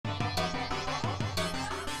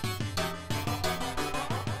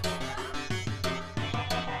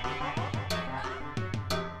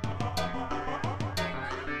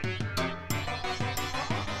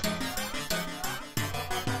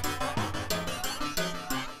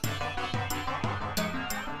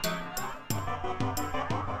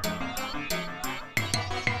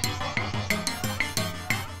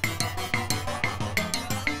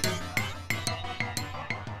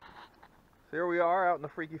are out in the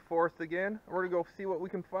freaky forest again. We're gonna go see what we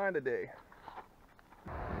can find today.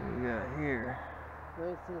 What do we got here? Let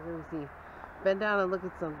me see. Bend down and look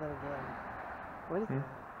at something again. What is that?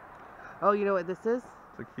 Oh, you know what this is?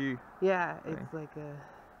 It's a key. Yeah, it's like a...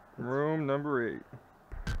 Room number 8.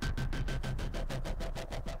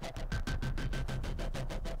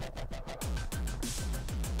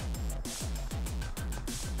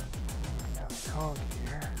 Got a conch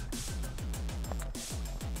here.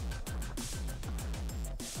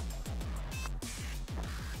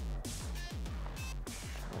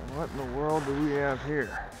 What in the world do we have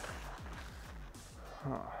here?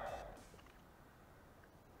 Huh.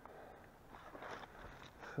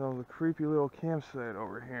 So the creepy little campsite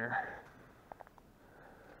over here.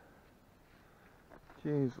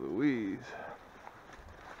 Jeez Louise.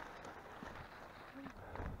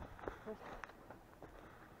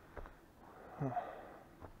 Huh.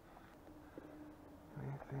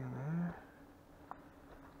 Anything there?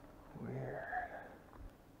 Weird.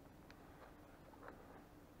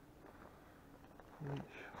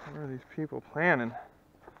 What are these people planning?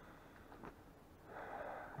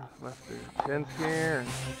 Just left their tents here and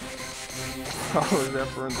all those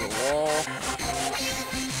effort into the wall.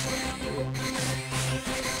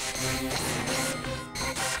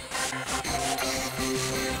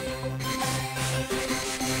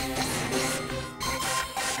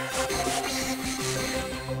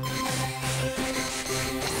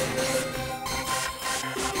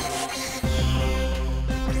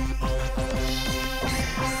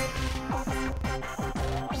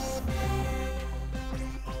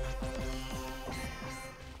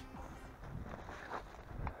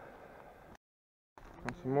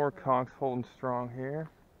 Some more conchs holding strong here.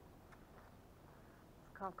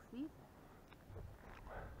 It's conch season.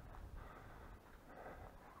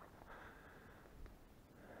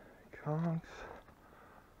 Conchs.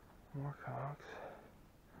 More conchs.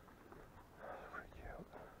 That's pretty cute.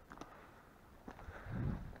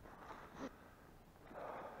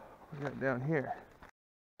 What we got down here?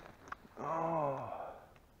 Oh,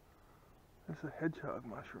 that's a hedgehog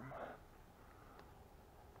mushroom.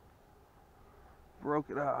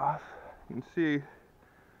 Broke it off. You can see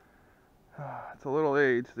it's a little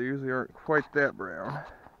aged. They usually aren't quite that brown,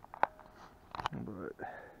 but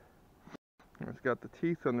it's got the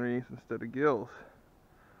teeth underneath instead of gills.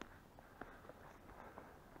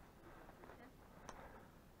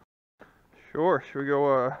 Sure. Should we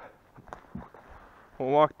go? We'll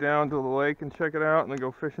walk down to the lake and check it out, and then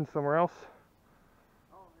go fishing somewhere else.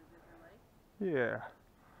 Oh, a different lake? Yeah.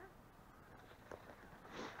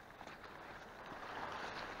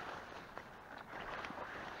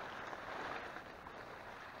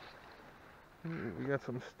 We got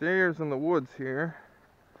some stairs in the woods here.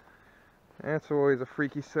 That's always a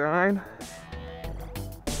freaky sign.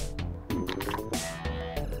 Where do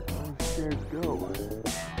the stairs go? Oh,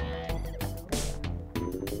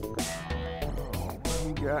 what do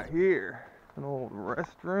we got here? An old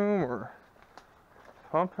restroom or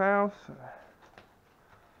pump house?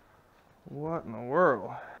 What in the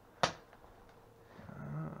world?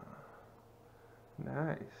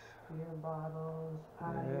 Nice. Beer bottles,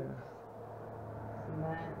 pipes. Yeah.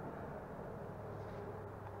 Cement.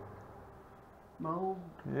 Mold.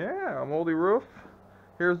 Yeah, a moldy roof.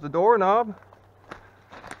 Here's the doorknob.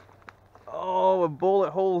 Oh, with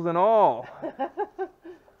bullet holes and all.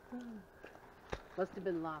 Must have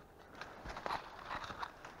been locked.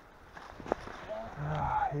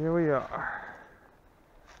 Here we are.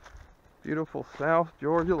 Beautiful South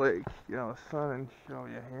Georgia Lake. Get out the sun and show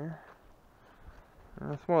you here.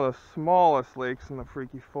 And it's one of the smallest lakes in the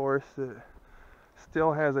freaky forest that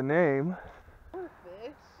still has a name. Poor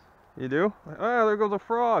fish. You do? Ah, there goes a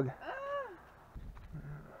frog.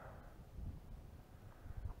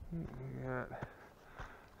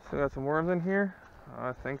 Still got some worms in here?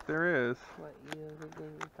 I think there is. What, you think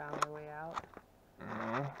you found your way out?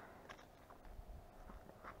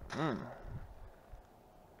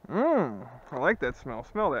 I like that smell.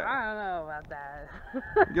 Smell that. I don't know about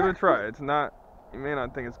that. Give it a try. It's not, you may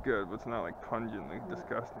not think it's good, but it's not like pungently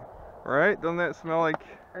disgusting. Right? Doesn't that smell like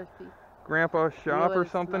Earthy. Grandpa's shop or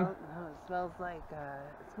something? No, it smells like,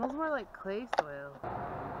 it smells more like clay soil.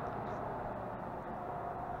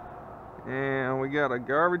 And we got a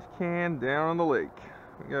garbage can down on the lake.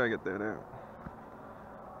 We gotta get that out.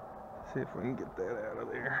 See if we can get that out of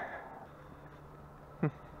there.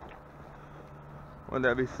 Wouldn't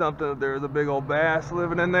that be something if there was a big old bass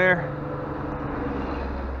living in there?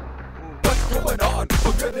 What's going on?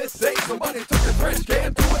 For goodness sake, somebody took the trash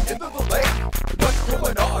can, threw it into the lake. What's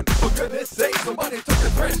going on? For goodness sake, somebody took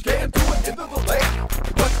the trash can, threw it into the lake.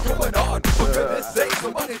 What's going on? For goodness sake,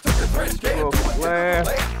 somebody took the trash can, threw it into the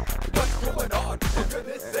lake. What's going on? For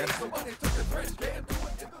goodness sake, somebody took the trash can, threw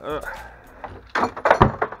it into the lake.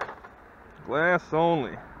 Glass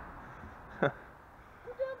only.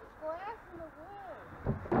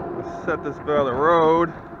 Let's set this by the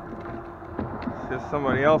road. See if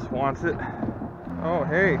somebody else wants it. Oh,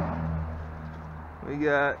 hey. We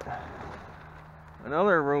got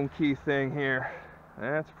another room key thing here.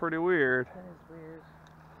 That's pretty weird. That is weird.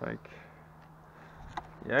 Like,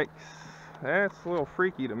 yikes. That's a little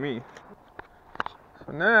freaky to me.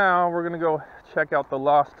 So now we're gonna go check out the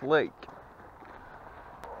Lost Lake.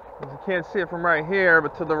 As you can't see it from right here,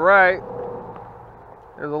 but to the right,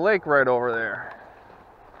 there's a lake right over there.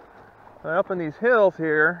 Up in these hills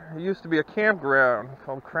here, it used to be a campground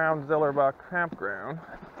called Crown Zellerbach Campground.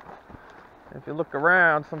 If you look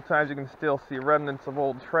around, sometimes you can still see remnants of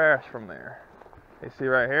old trash from there. You see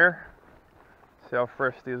right here? See how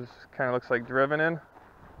fresh these kind of looks like driven in?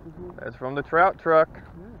 That's from the Trout truck. Yeah.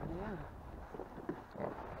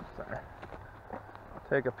 Oh, sorry.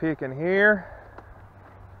 Take a peek in here.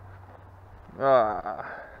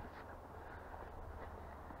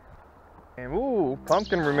 And ooh,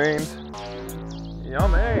 pumpkin remains.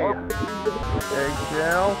 Yummy.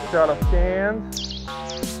 Eggshell, shot of cans.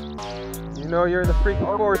 You know you're in the freaky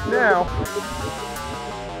forest now.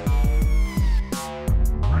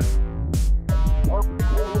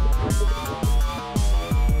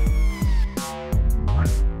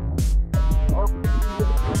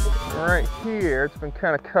 Right here, it's been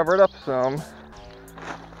kind of covered up some.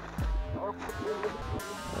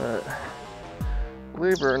 But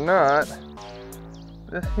believe it or not,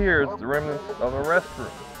 this here is the remnants of a restroom.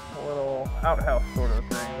 A little outhouse sort of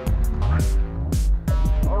thing.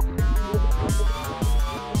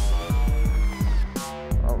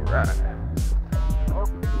 Alright.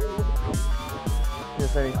 See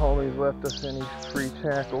if any homies left us any free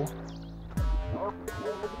tackle.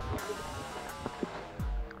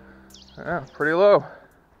 Yeah, pretty low.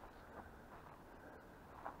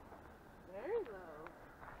 Very low.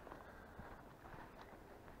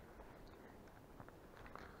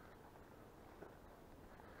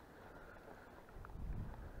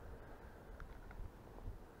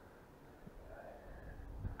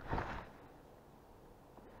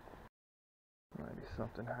 Might be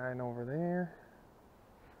something hiding over there.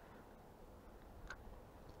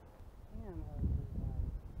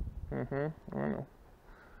 I know.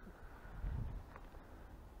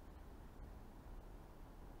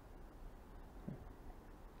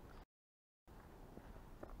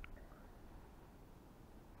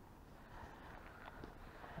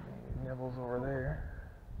 Nibbles over there.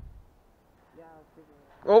 Yeah, I'll figure it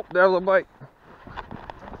out. Oh, that was a bite.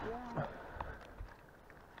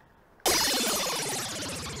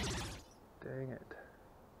 Dang it.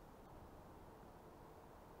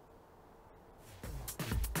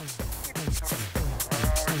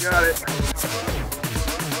 Oh, we got it.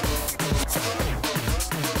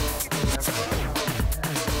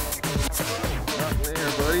 Nothing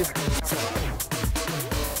there, buddy.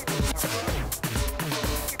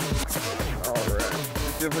 Alright.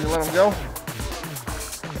 See if we can let him go.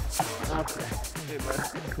 Okay. Hey, bud.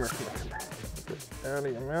 Come here, come here. Get this out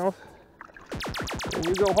of your mouth. And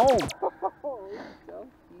you go home. Oh, so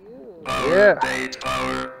cute. Yeah.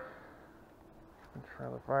 Try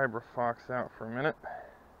the Vibra Fox out for a minute.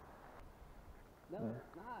 No,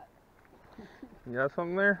 it's not. You got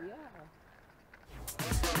something there? Yeah.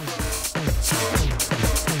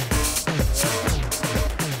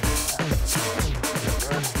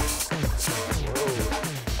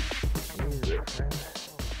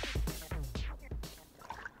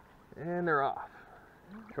 And they're off.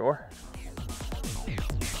 Sure.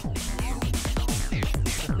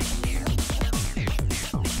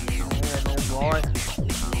 Boy.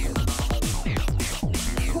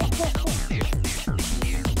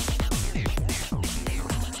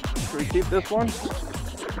 Should we keep this one?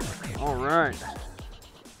 All right.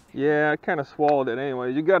 Yeah, I kind of swallowed it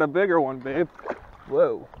anyway. You got a bigger one, babe.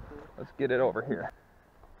 Whoa. Let's get it over here.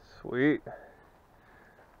 Sweet.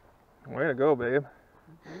 Way to go, babe.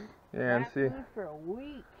 Yeah, and see. For a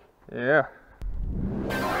week. Yeah.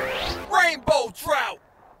 Rainbow trout!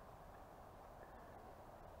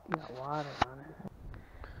 Got water on it.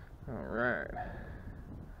 Alright.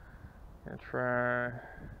 Gonna try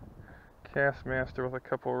Castmaster with a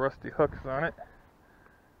couple rusty hooks on it.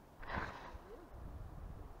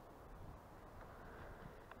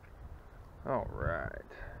 Alright.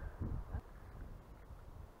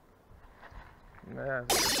 Yeah,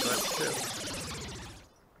 that's a good size too.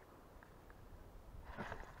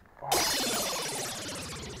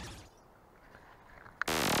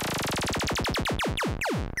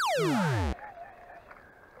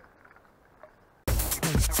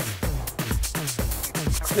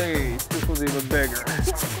 Okay, this was even bigger.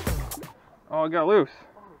 Oh, it got loose.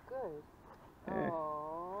 Oh, good. Yeah.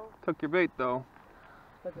 Oh. Took your bait though.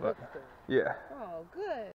 But the But, hook's still. yeah. Oh,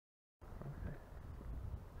 good.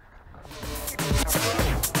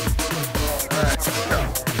 Alright,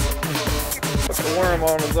 put the worm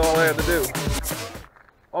on is all I had to do.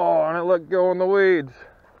 Oh, and it let go in the weeds.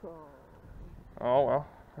 Oh well,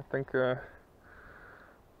 I think putting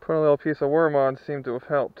a little piece of worm on seemed to have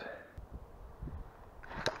helped.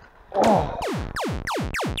 Oh!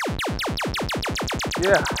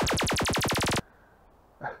 Yeah.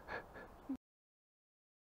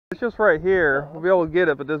 It's just right here. We'll be able to get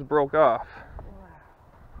it, but this broke off.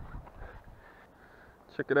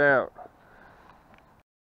 Check it out.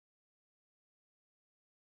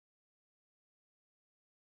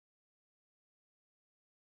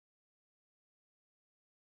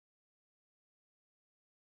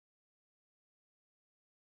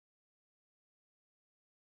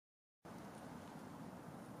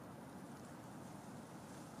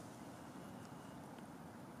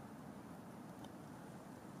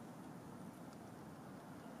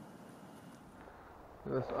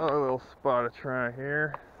 This other little spot to try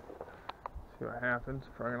here. See what happens.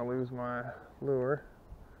 Probably gonna lose my lure.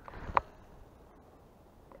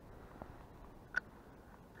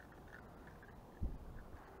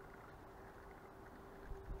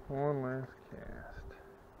 One last cast.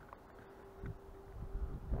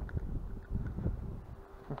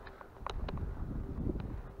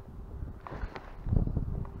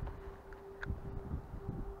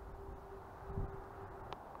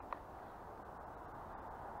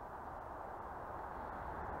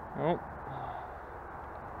 Oh.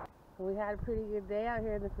 We had a pretty good day out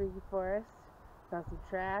here in the freaky forest. Found some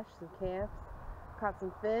trash, some camps, caught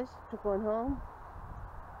some fish, took one home.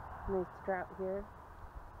 Nice trout here.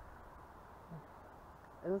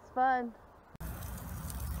 It was fun.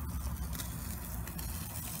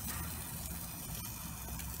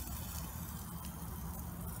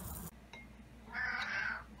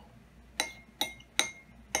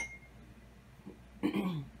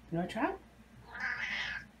 You know what, Trout?